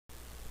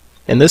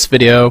In this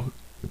video,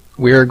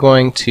 we are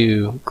going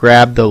to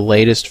grab the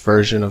latest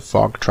version of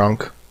Fog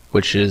Trunk,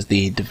 which is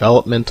the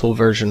developmental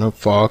version of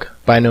Fog.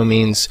 By no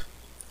means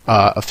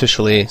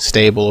officially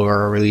stable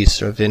or a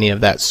release of any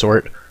of that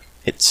sort.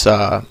 It's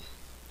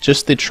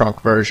just the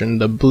trunk version,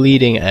 the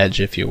bleeding edge,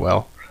 if you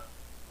will.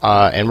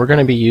 And we're going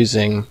to be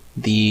using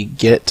the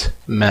get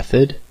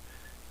method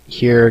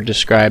here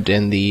described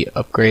in the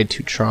upgrade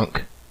to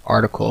trunk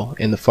article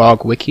in the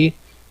Fog Wiki.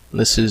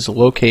 This is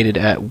located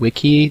at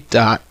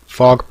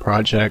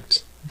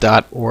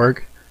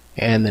wiki.fogproject.org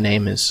and the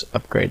name is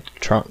upgrade to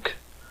trunk.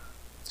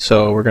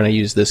 So we're going to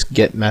use this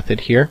get method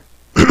here.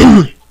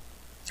 And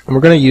we're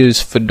going to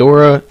use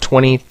Fedora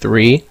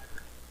 23,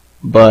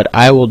 but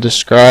I will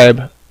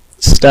describe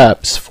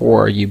steps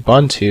for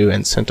Ubuntu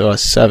and CentOS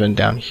 7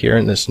 down here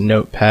in this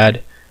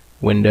notepad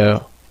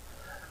window.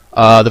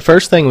 The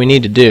first thing we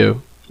need to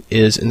do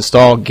is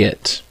install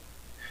Git.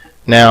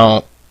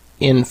 Now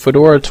in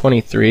Fedora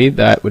 23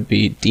 that would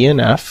be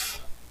DNF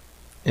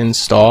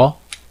install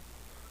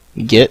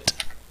Git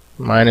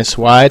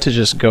 -y to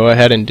just go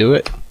ahead and do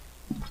it.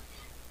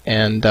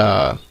 And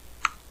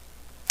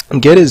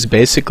Git is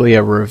basically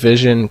a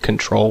revision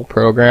control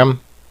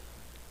program.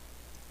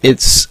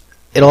 It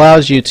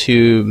allows you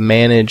to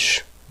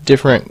manage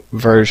different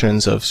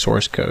versions of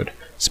source code.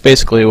 It's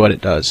basically what it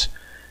does.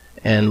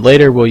 And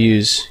later we'll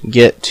use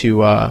Git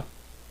to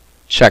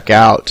check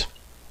out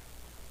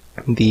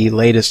the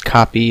latest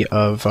copy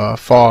of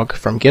Fog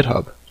from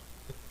GitHub.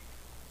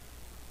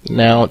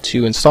 Now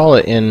to install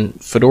it in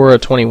Fedora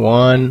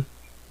 21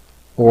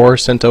 or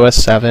CentOS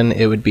 7,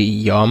 it would be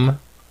yum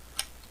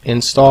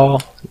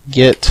install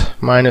git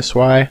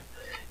 -y.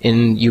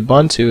 In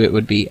Ubuntu it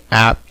would be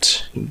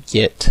apt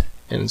get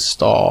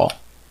install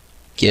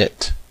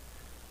git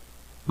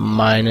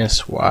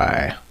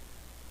 -y.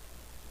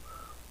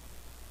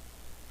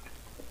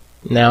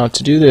 Now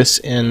to do this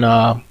in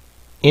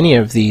any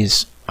of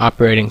these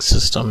operating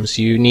systems,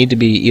 you need to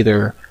be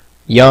either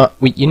you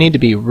need to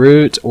be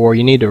root, or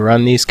you need to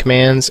run these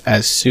commands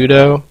as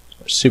sudo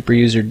or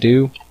superuser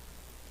do,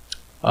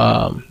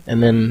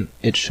 and then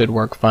it should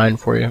work fine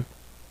for you.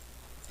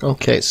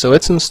 Okay, so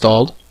it's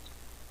installed,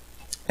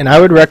 and I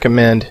would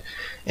recommend,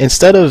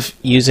 instead of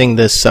using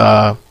this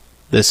in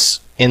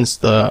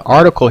the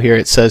article here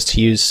it says to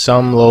use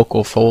some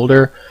local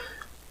folder.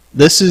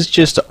 This is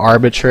just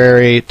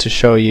arbitrary to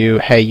show you,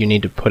 hey, you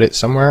need to put it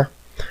somewhere.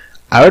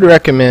 I would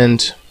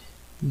recommend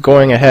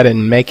going ahead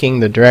and making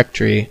the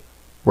directory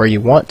where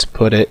you want to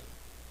put it,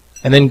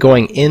 and then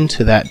going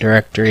into that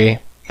directory.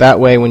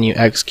 That way when you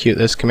execute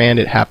this command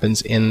it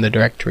happens in the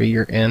directory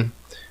you're in,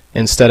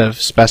 instead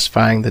of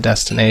specifying the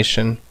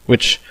destination,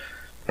 which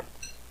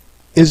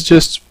is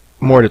just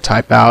more to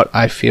type out,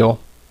 I feel.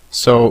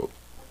 So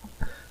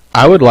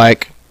I would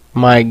like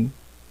my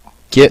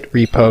Git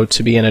repo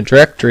to be in a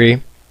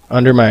directory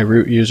under my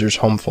root user's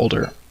home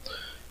folder.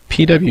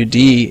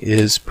 pwd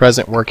is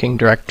present working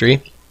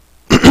directory.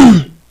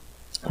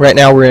 Right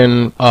now we're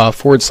in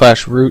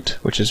 /root,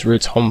 which is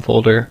root's home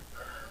folder,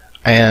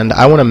 and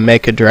I want to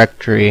make a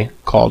directory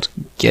called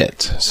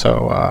Git.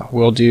 So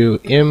we'll do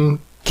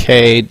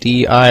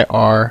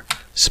mkdir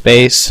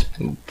space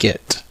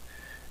Git,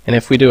 and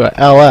if we do a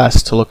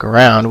ls to look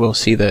around, we'll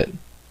see that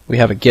we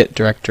have a Git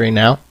directory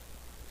now.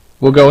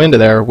 We'll go into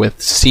there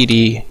with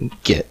cd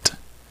Git.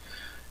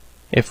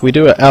 If we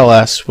do a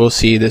ls, we'll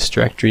see this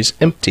directory is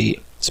empty.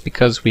 It's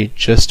because we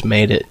just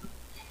made it.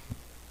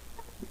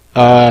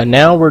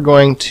 Now we're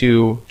going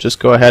to just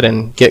go ahead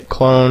and git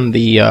clone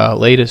the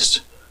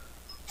latest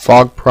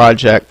Fog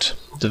project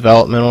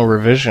developmental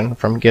revision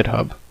from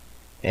GitHub.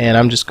 And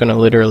I'm just going to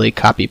literally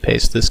copy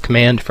paste this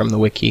command from the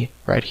wiki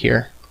right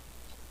here.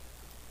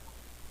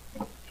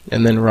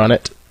 And then run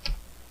it.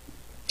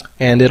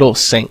 And it'll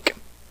sync.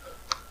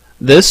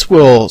 This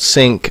will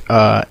sync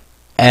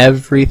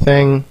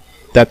everything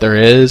that there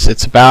is.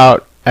 It's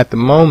about, at the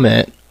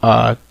moment,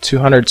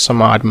 200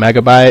 some odd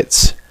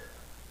megabytes.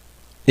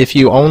 If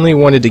you only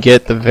wanted to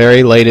get the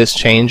very latest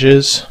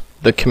changes,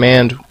 the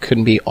command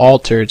could be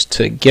altered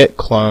to git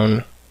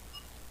clone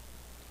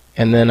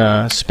and then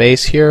a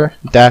space here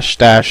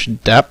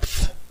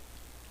 --depth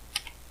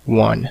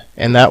 1,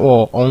 and that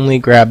will only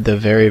grab the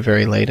very,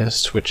 very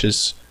latest, which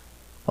is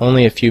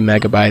only a few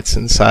megabytes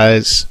in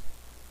size.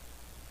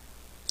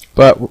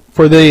 But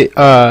for the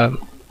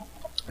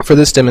for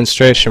this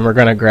demonstration we're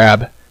going to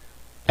grab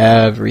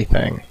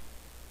everything.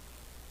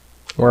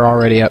 We're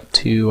already up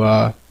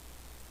to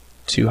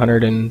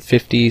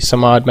 250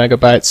 some odd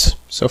megabytes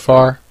so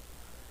far.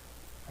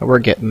 We're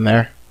getting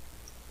there.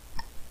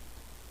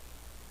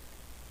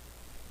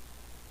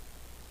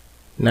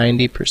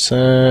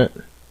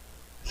 90%,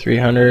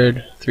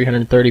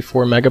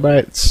 334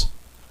 megabytes.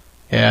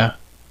 Yeah.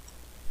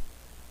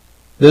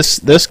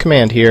 This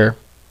command here,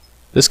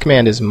 this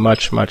command is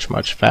much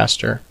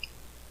faster.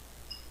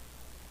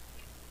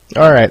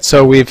 Alright,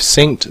 so we've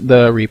synced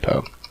the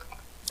repo.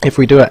 If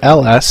we do a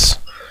ls,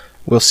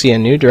 we'll see a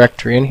new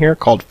directory in here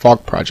called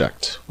Fog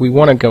Project. We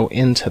want to go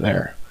into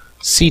there.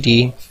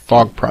 cd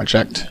Fog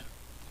Project.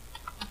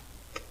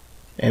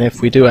 And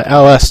if we do a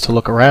ls to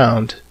look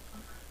around,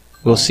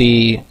 we'll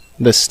see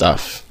this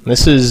stuff.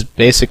 This is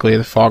basically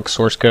the fog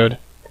source code.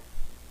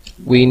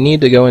 We need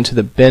to go into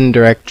the bin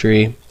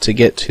directory to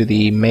get to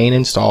the main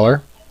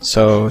installer,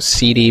 so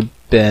cd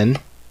bin,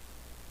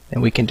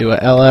 and we can do a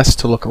ls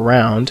to look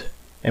around,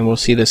 and we'll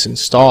see this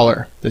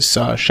installer, this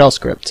shell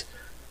script.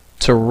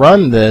 To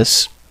run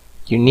this,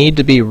 you need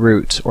to be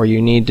root, or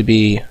you need to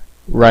be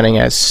running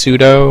as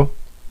sudo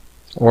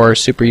or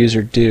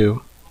superuser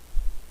do.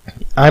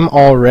 I'm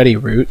already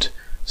root,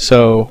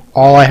 so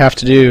all I have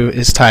to do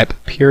is type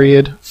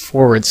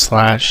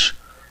 /install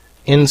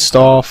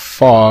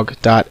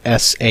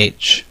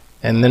fog.sh,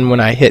 and then when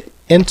I hit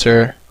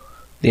enter,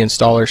 the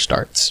installer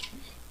starts.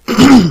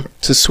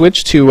 To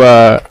switch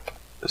to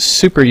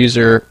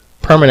superuser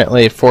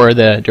permanently for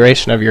the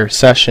duration of your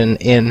session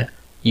in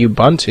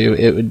Ubuntu,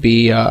 it would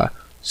be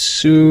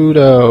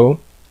sudo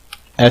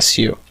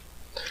su.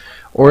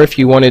 Or if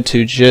you wanted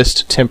to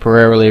just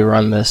temporarily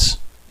run this,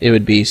 it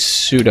would be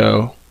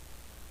sudo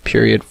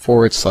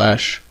 /install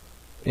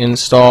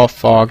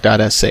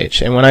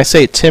fog.sh. And when I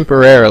say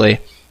temporarily,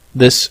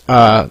 this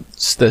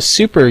the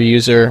super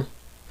user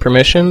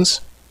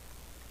permissions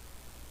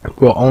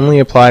will only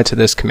apply to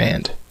this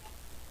command,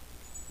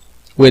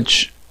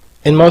 which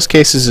in most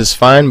cases is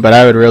fine, but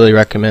I would really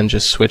recommend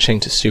just switching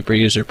to super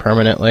user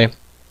permanently.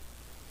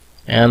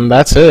 And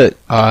that's it.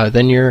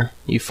 Then you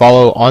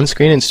follow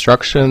on-screen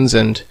instructions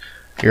and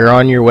you're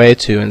on your way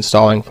to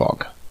installing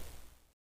fog.